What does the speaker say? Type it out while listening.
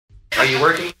Are you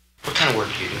working? What kind of work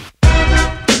do you do?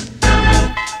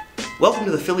 Welcome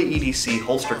to the Philly EDC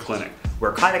Holster Clinic,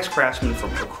 where Kydex craftsmen from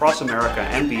across America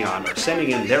and beyond are sending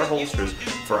in their holsters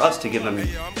for us to give them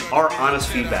our honest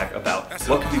feedback about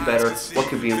what could be better, what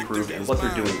could be improved, and what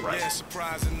they're doing right.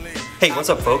 Hey, what's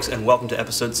up folks, and welcome to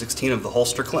episode 16 of the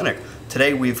Holster Clinic.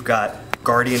 Today we've got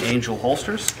Guardian Angel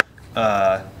holsters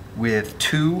with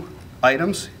two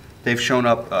items. They've shown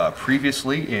up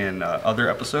previously in other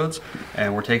episodes,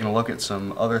 and we're taking a look at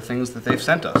some other things that they've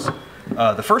sent us.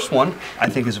 The first one,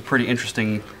 I think, is a pretty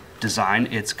interesting design.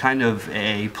 It's kind of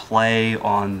a play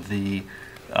on the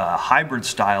hybrid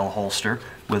style holster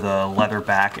with a leather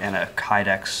back and a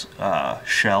Kydex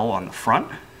shell on the front.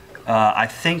 I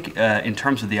think in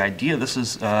terms of the idea, this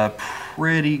is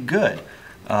pretty good.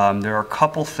 There are a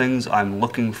couple things I'm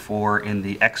looking for in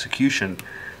the execution,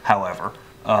 however.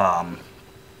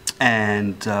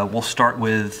 We'll start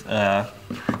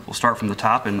from the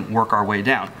top and work our way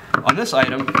down. On this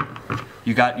item,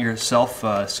 you got yourself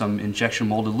some injection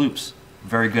molded loops.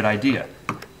 Very good idea.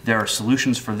 There are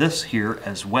solutions for this here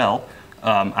as well.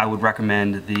 I would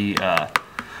recommend the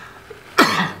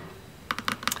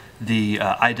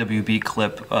IWB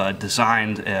clip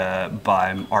designed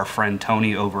by our friend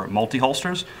Tony over at Multi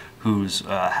Holsters, who's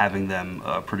having them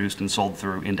produced and sold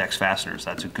through Index Fasteners.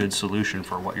 That's a good solution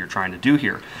for what you're trying to do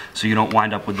here. So you don't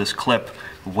wind up with this clip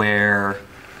where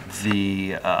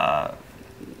the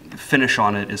finish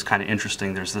on it is kind of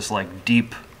interesting. There's this like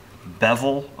deep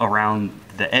bevel around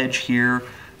the edge here.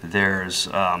 There's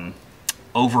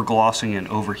over-glossing and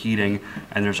overheating,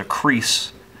 and there's a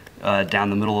crease down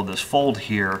the middle of this fold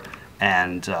here,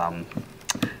 and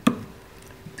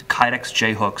Kydex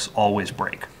J-hooks always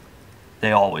break.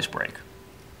 They always break.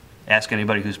 Ask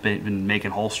anybody who's been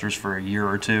making holsters for a year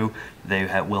or two, they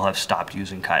will have stopped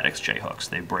using Kydex J-hooks.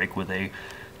 They break with a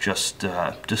just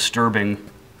disturbing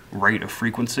rate of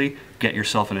frequency. Get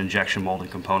yourself an injection molding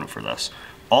component for this.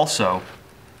 Also,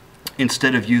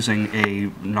 instead of using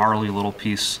a gnarly little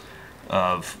piece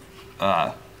of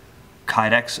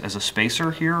Kydex as a spacer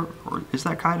here, or is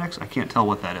that Kydex? I can't tell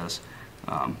what that is.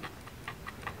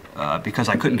 Because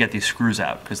I couldn't get these screws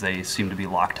out because they seem to be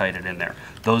Loctited in there.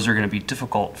 Those are going to be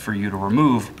difficult for you to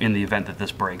remove in the event that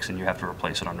this breaks and you have to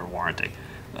replace it under warranty.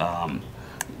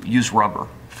 Use rubber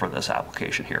for this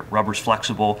application here. Rubber's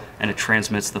flexible and it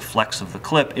transmits the flex of the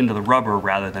clip into the rubber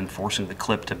rather than forcing the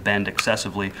clip to bend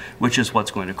excessively, which is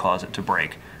what's going to cause it to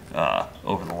break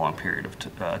over the long period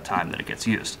of time that it gets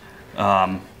used.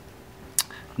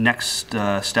 Next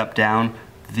step down,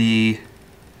 the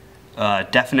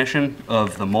definition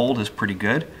of the mold is pretty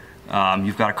good.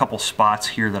 You've got a couple spots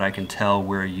here that I can tell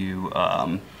where you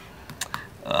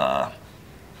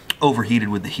overheated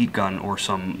with the heat gun or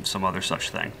some other such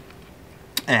thing.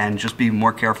 And just be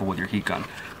more careful with your heat gun.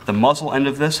 The muzzle end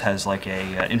of this has like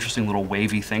a interesting little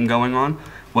wavy thing going on.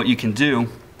 What you can do,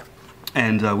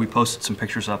 and we posted some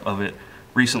pictures up of it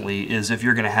recently, is if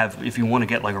you want to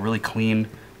get like a really clean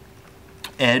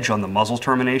edge on the muzzle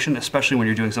termination, especially when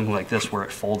you're doing something like this where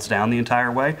it folds down the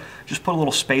entire way, just put a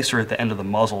little spacer at the end of the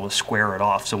muzzle to square it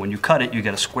off. So when you cut it, you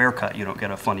get a square cut. You don't get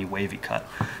a funny wavy cut.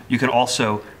 You can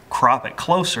also crop it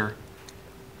closer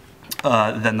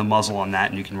than the muzzle on that,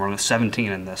 and you can run a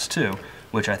 17 in this too,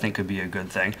 which I think could be a good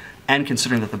thing. And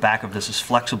considering that the back of this is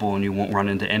flexible and you won't run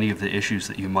into any of the issues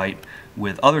that you might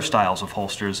with other styles of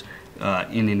holsters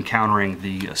in encountering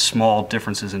the small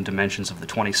differences in dimensions of the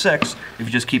 26, if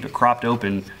you just keep it cropped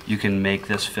open, you can make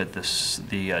this fit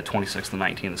the 26, the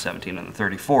 19, the 17, and the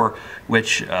 34,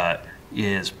 which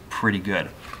is pretty good.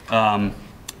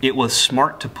 It was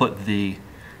smart to put the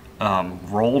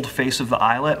rolled face of the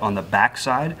eyelet on the back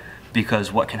side,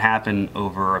 because what can happen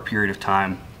over a period of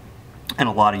time and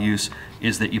a lot of use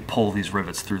is that you pull these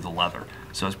rivets through the leather.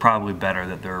 So it's probably better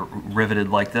that they're riveted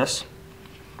like this.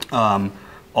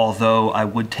 Although I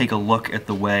would take a look at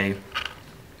the way,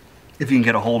 if you can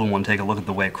get a hold of one, take a look at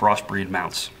the way Crossbreed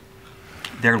mounts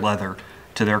their leather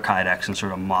to their Kydex and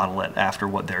sort of model it after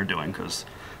what they're doing, because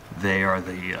they are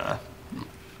the,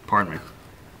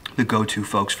 the go-to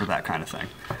folks for that kind of thing.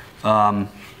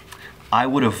 I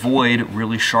would avoid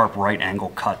really sharp right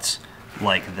angle cuts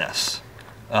like this.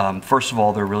 First of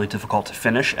all, they're really difficult to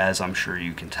finish, as I'm sure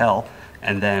you can tell,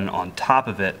 and then on top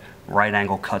of it, right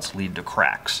angle cuts lead to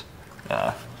cracks.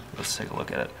 Let's take a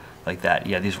look at it like that.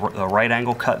 Yeah, the right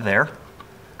angle cut there,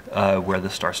 where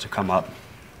this starts to come up,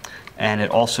 and it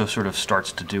also sort of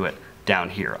starts to do it down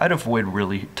here. I'd avoid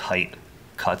really tight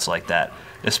cuts like that,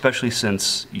 especially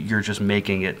since you're just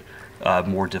making it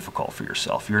more difficult for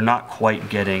yourself. You're not quite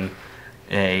getting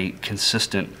a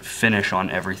consistent finish on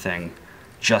everything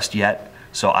just yet,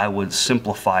 so I would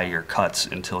simplify your cuts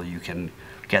until you can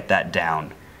get that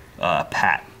down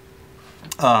pat.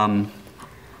 I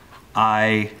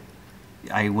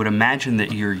would imagine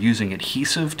that you're using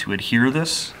adhesive to adhere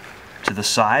this to the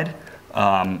side.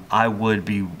 I would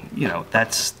be,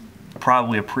 that's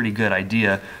probably a pretty good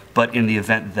idea, but in the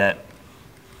event that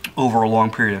over a long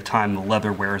period of time the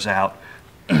leather wears out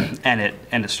and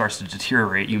it starts to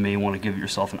deteriorate, you may want to give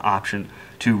yourself an option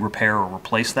to repair or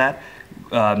replace that.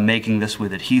 Making this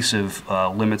with adhesive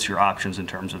limits your options in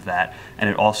terms of that, and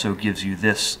it also gives you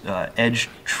this edge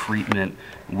treatment,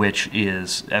 which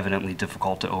is evidently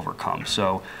difficult to overcome.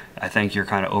 So I think you're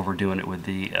kind of overdoing it with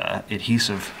the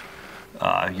adhesive.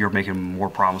 You're making more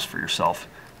problems for yourself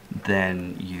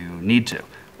than you need to.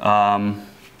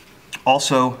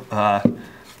 Also,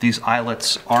 these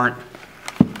eyelets aren't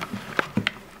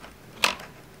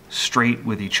straight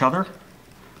with each other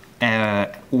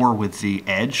or with the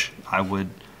edge. I would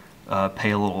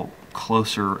pay a little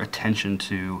closer attention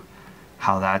to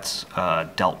how that's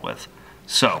dealt with.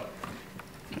 So,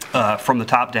 from the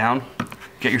top down,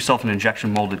 get yourself an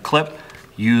injection molded clip.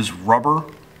 Use rubber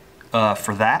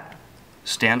for that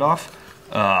standoff.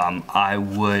 I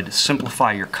would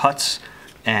simplify your cuts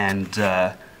and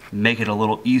make it a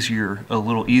little easier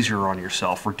on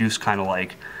yourself. Reduce kind of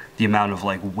like the amount of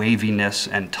like waviness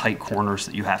and tight corners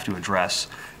that you have to address.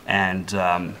 And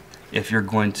if you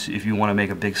want to make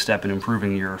a big step in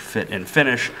improving your fit and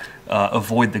finish,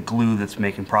 avoid the glue that's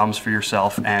making problems for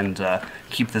yourself, and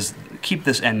keep this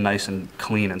end nice and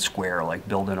clean and square, like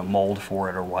build in a mold for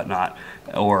it or whatnot,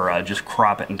 or just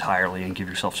crop it entirely and give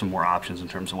yourself some more options in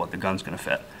terms of what the gun's going to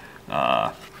fit.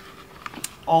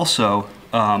 Also,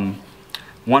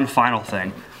 one final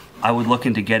thing, I would look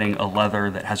into getting a leather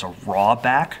that has a raw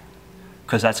back,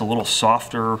 because that's a little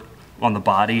softer on the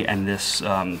body, and this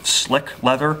slick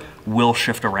leather will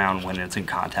shift around when it's in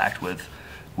contact with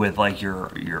like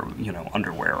your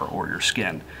underwear or your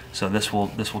skin. So this will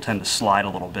tend to slide a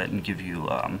little bit and give you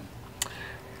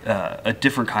a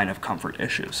different kind of comfort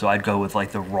issue. So I'd go with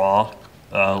like the raw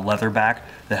leather back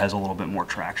that has a little bit more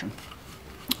traction.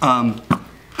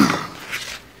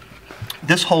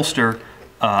 This holster,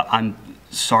 I'm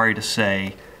sorry to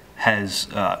say, has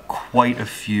quite a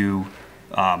few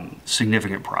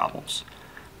significant problems.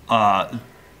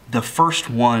 The first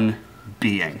one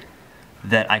being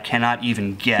that I cannot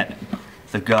even get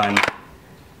the gun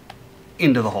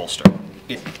into the holster.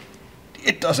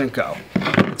 It doesn't go.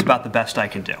 It's about the best I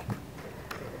can do.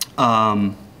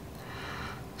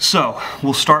 So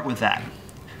we'll start with that.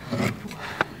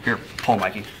 Here, pull,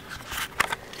 Mikey.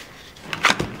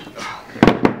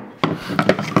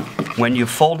 When you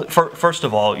fold it, first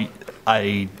of all,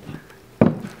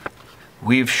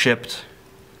 we've shipped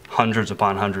hundreds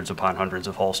upon hundreds upon hundreds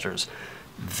of holsters.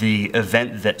 The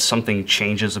event that something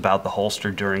changes about the holster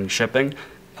during shipping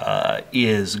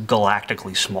is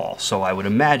galactically small. So I would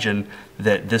imagine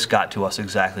that this got to us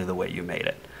exactly the way you made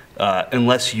it.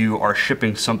 Unless you are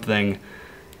shipping something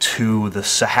to the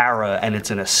Sahara and it's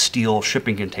in a steel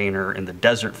shipping container in the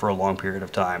desert for a long period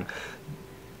of time,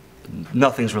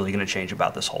 nothing's really going to change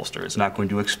about this holster. It's not going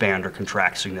to expand or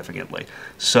contract significantly.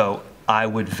 So I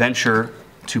would venture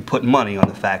to put money on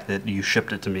the fact that you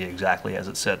shipped it to me exactly as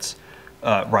it sits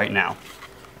right now,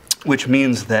 which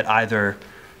means that either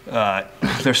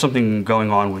there's something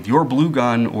going on with your blue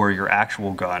gun or your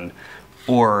actual gun,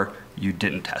 or you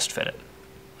didn't test fit it.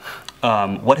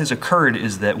 What has occurred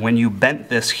is that when you bent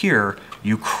this here,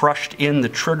 you crushed in the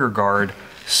trigger guard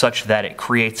such that it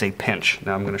creates a pinch.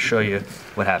 Now I'm going to show you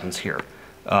what happens here.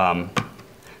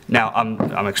 Now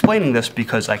I'm explaining this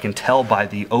because I can tell by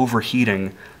the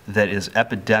overheating that is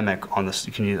epidemic on this.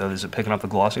 Is it picking up the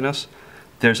glossiness?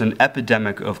 There's an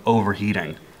epidemic of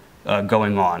overheating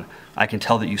going on. I can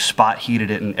tell that you spot heated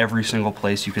it in every single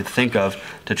place you could think of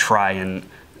to try and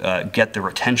get the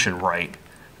retention right,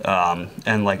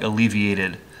 and like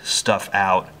alleviated stuff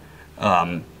out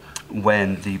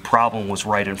when the problem was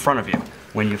right in front of you.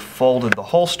 When you folded the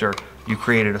holster, you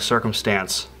created a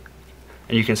circumstance,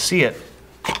 and you can see it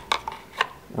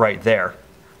right there,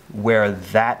 where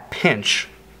that pinch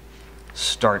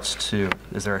starts to,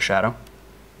 is there a shadow?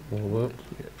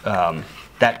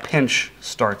 That pinch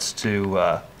starts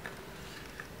to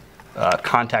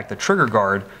contact the trigger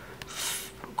guard,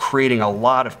 creating a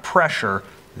lot of pressure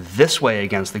this way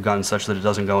against the gun such that it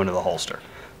doesn't go into the holster.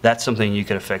 That's something you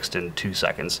could have fixed in 2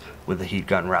 seconds with the heat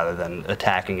gun rather than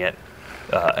attacking it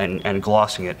and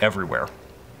glossing it everywhere.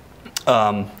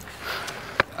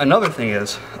 Another thing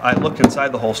is, I looked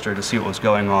inside the holster to see what was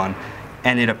going on,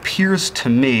 and it appears to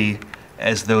me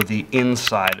as though the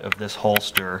inside of this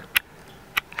holster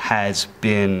has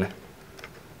been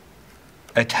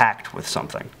attacked with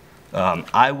something.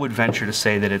 I would venture to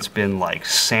say that it's been like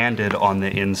sanded on the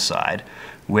inside,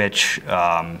 which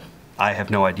I have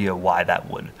no idea why that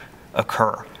would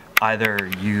occur. Either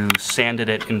you sanded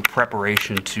it in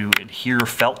preparation to adhere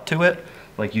felt to it,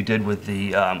 like you did with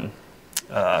the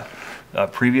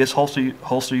previous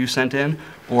holster you sent in,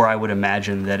 or I would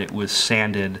imagine that it was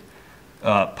sanded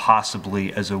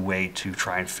possibly as a way to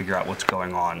try and figure out what's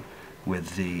going on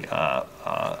with the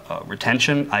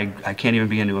retention. I can't even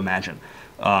begin to imagine.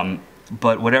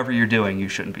 But whatever you're doing, you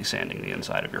shouldn't be sanding the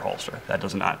inside of your holster. That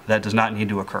does not need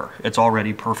to occur. It's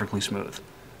already perfectly smooth.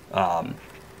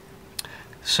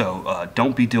 So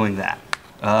don't be doing that.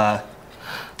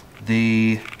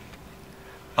 The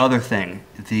other thing,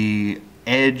 the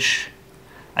edge,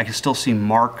 I can still see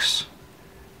marks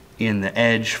in the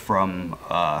edge from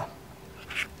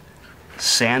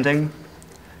sanding.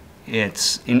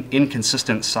 It's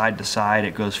inconsistent side to side.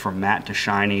 It goes from matte to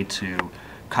shiny to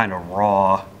kind of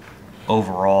raw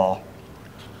overall.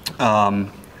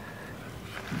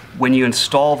 When you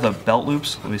install the belt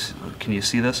loops, let me see, can you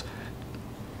see this?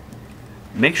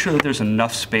 Make sure that there's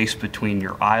enough space between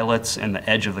your eyelets and the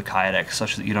edge of the Kydex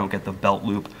such that you don't get the belt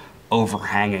loop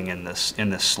overhanging in this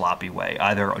sloppy way,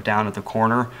 either down at the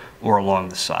corner or along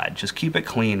the side. Just keep it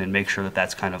clean and make sure that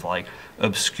that's kind of like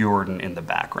obscured and in the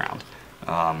background.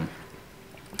 On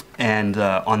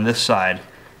this side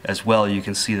as well, you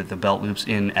can see that the belt loop's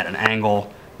in at an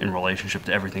angle in relationship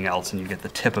to everything else, and you get the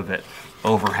tip of it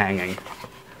overhanging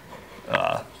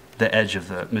the edge of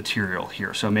the material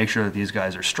here. So make sure that these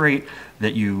guys are straight,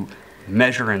 that you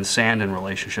measure and sand in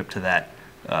relationship to that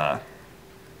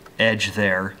edge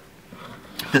there.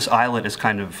 This eyelet is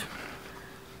kind of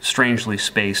strangely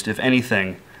spaced. If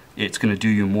anything, it's going to do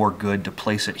you more good to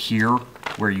place it here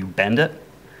where you bend it,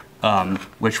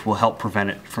 which will help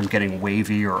prevent it from getting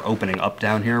wavy or opening up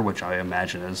down here, which I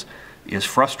imagine is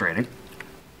frustrating.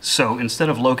 So instead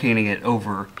of locating it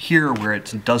over here where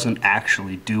it doesn't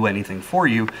actually do anything for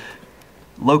you,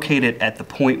 locate it at the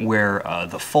point where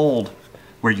the fold,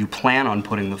 where you plan on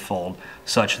putting the fold,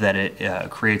 such that it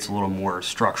creates a little more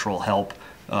structural help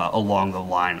along the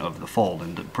line of the fold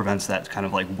and prevents that kind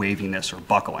of like waviness or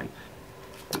buckling.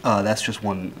 That's just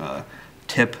one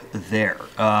tip there.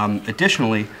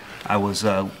 Additionally, I was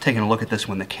taking a look at this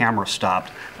when the camera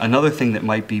stopped. Another thing that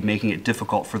might be making it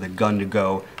difficult for the gun to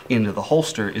go into the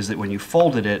holster is that when you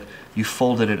folded it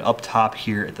up top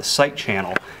here at the sight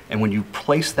channel, and when you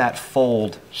place that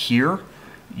fold here,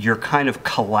 you're kind of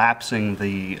collapsing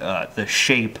the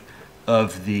shape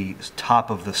of the top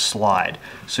of the slide.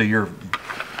 So you're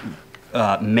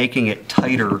making it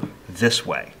tighter this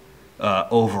way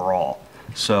overall.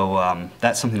 So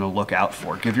that's something to look out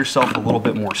for. Give yourself a little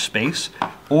bit more space,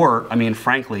 or, I mean,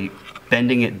 frankly,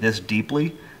 bending it this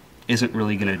deeply isn't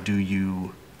really going to do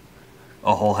you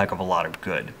a whole heck of a lot of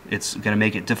good. It's going to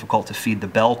make it difficult to feed the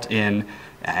belt in,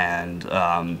 and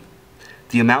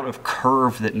the amount of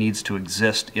curve that needs to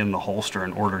exist in the holster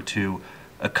in order to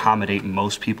accommodate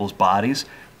most people's bodies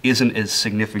isn't as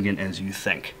significant as you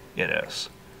think it is.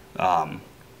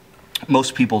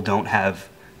 Most people don't have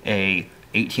a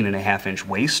 18.5-inch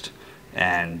waist,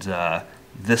 and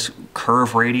this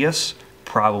curve radius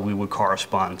probably would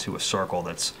correspond to a circle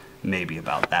that's maybe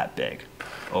about that big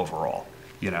overall,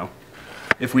 you know?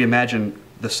 If we imagine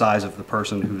the size of the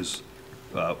person whose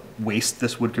waist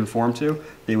this would conform to,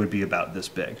 they would be about this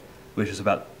big, which is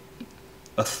about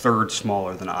a third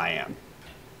smaller than I am.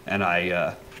 And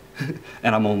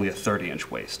I'm only a 30-inch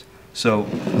waist. So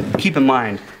keep in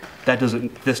mind that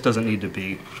this doesn't need to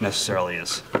be necessarily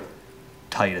as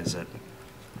tight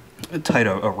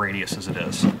a radius as it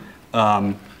is.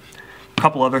 A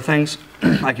couple other things.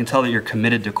 I can tell that you're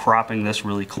committed to cropping this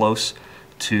really close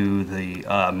to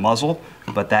the muzzle,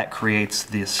 but that creates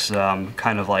this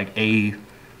kind of like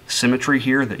asymmetry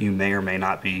here that you may or may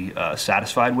not be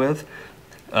satisfied with.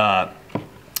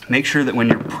 Make sure that when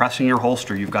you're pressing your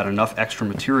holster, you've got enough extra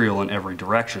material in every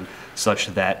direction such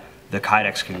that the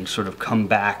Kydex can sort of come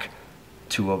back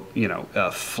to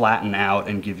flatten out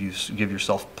and give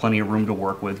yourself plenty of room to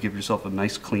work with, give yourself a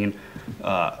nice clean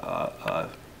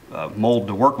mold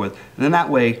to work with, and then that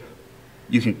way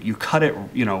you cut it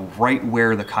right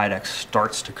where the Kydex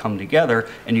starts to come together,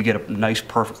 and you get a nice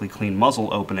perfectly clean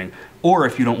muzzle opening. Or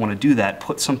if you don't want to do that,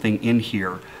 put something in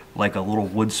here like a little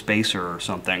wood spacer or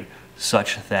something,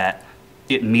 such that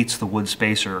it meets the wood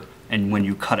spacer, and when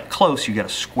you cut it close, you get a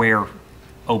square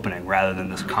opening rather than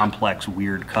this complex,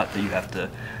 weird cut that you have to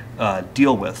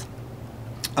deal with.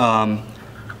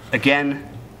 Again,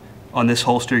 on this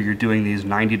holster, you're doing these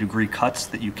 90-degree cuts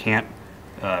that you can't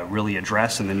really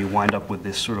address, and then you wind up with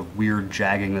this sort of weird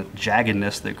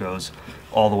jaggedness that goes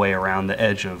all the way around the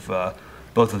edge of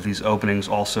both of these openings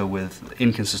also with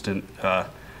inconsistent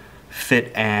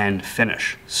fit and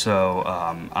finish. So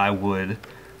I would,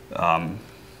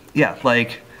 yeah,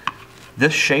 like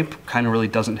this shape kind of really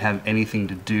doesn't have anything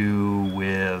to do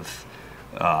with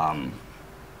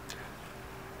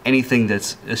anything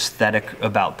that's aesthetic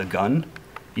about the gun.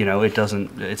 You know,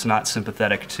 it's not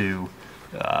sympathetic to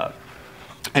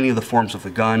any of the forms of the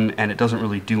gun, and it doesn't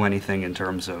really do anything in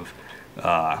terms of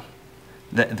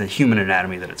the human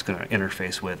anatomy that it's going to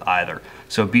interface with either.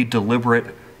 So be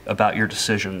deliberate about your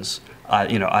decisions.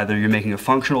 You know, either you're making a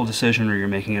functional decision or you're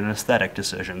making an aesthetic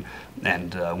decision,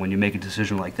 and when you make a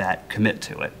decision like that, commit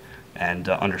to it and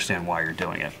understand why you're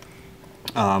doing it.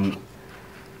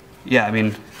 Yeah, I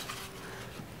mean,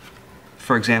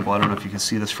 for example, I don't know if you can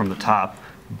see this from the top,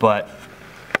 but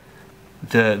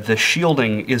the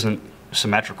shielding isn't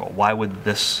symmetrical. Why would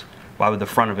the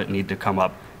front of it need to come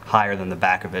up higher than the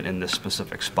back of it in this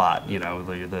specific spot? You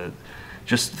know,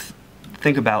 just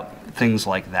think about things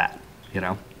like that, you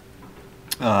know,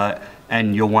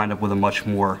 and you'll wind up with a much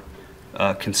more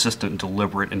consistent,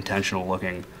 deliberate, intentional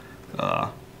looking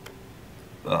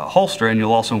holster, and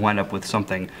you'll also wind up with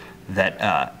something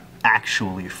that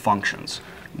actually functions,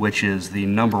 which is the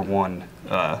 #1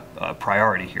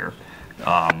 priority here.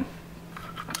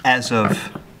 As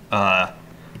of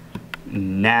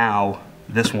now,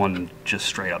 this one just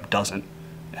straight up doesn't,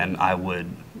 and I would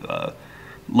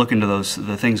look into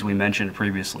the things we mentioned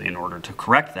previously in order to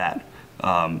correct that.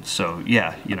 So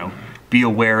yeah, you know, be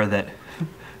aware that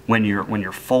when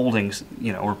you're folding,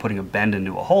 you know, or putting a bend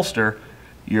into a holster,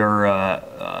 you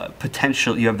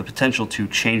have the potential to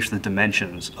change the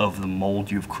dimensions of the mold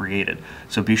you've created.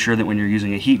 So be sure that when you're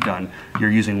using a heat gun,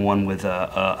 you're using one with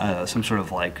some sort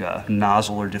of like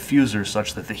nozzle or diffuser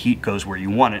such that the heat goes where you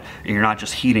want it, and you're not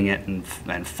just heating it and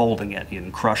folding it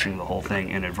and crushing the whole thing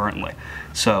inadvertently.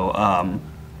 So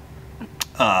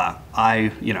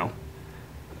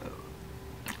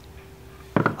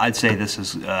I'd say this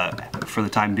is, for the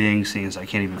time being, seeing as I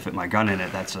can't even fit my gun in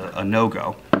it, that's a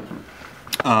no-go.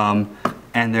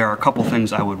 And there are a couple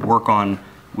things I would work on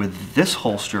with this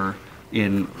holster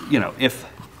in, you know, if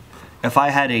I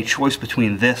had a choice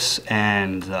between this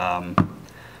and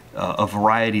a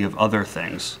variety of other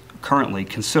things currently,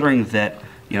 considering that,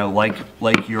 you know,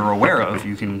 like you're aware of,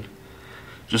 you can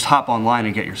just hop online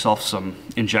and get yourself some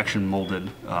injection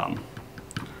molded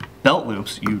belt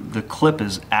loops. The clip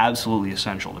is absolutely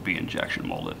essential to be injection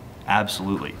molded.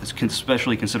 Absolutely,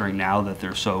 especially considering now that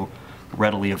they're so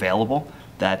readily available.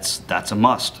 That's a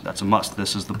must. That's a must.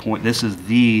 This is the point. This is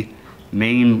the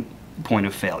main point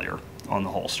of failure on the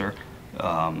holster,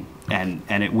 and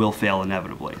it will fail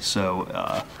inevitably.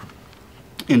 So,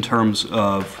 in terms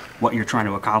of what you're trying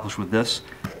to accomplish with this,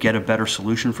 get a better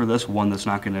solution for this, one that's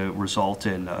not going to result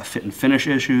in fit and finish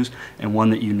issues, and one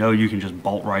that you know you can just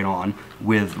bolt right on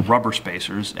with rubber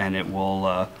spacers, and it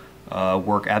will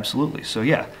work absolutely. So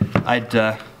yeah,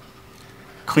 I'd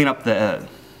clean up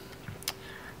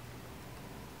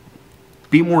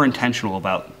be more intentional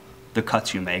about the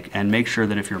cuts you make, and make sure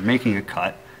that if you're making a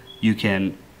cut, you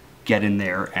can get in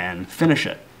there and finish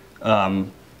it.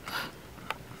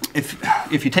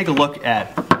 If you take a look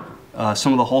at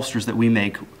some of the holsters that we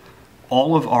make,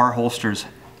 all of our holsters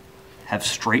have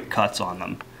straight cuts on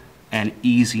them and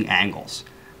easy angles,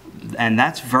 and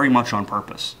that's very much on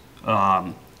purpose.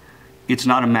 It's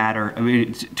not a matter, I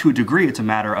mean, to a degree it's a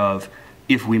matter of,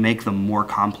 if we make them more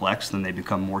complex, then they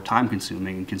become more time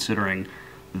consuming, and considering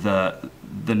the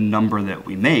number that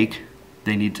we make,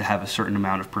 they need to have a certain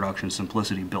amount of production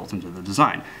simplicity built into the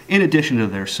design, in addition to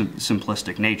their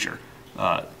simplistic nature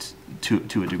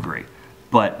to a degree.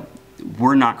 But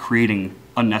we're not creating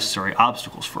unnecessary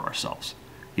obstacles for ourselves.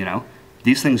 You know,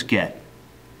 these things get,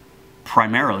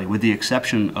 primarily, with the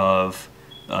exception of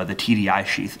the TDI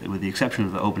sheath, with the exception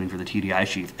of the opening for the TDI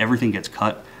sheath, everything gets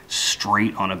cut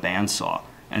straight on a bandsaw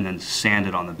and then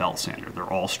sanded on the belt sander. They're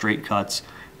all straight cuts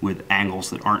with angles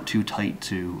that aren't too tight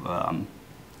to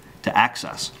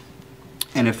access.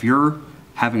 And if you're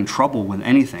having trouble with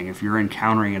anything, if you're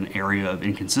encountering an area of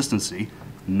inconsistency,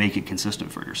 make it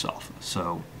consistent for yourself.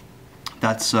 So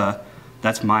that's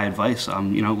my advice.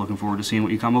 I'm looking forward to seeing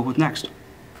what you come up with next.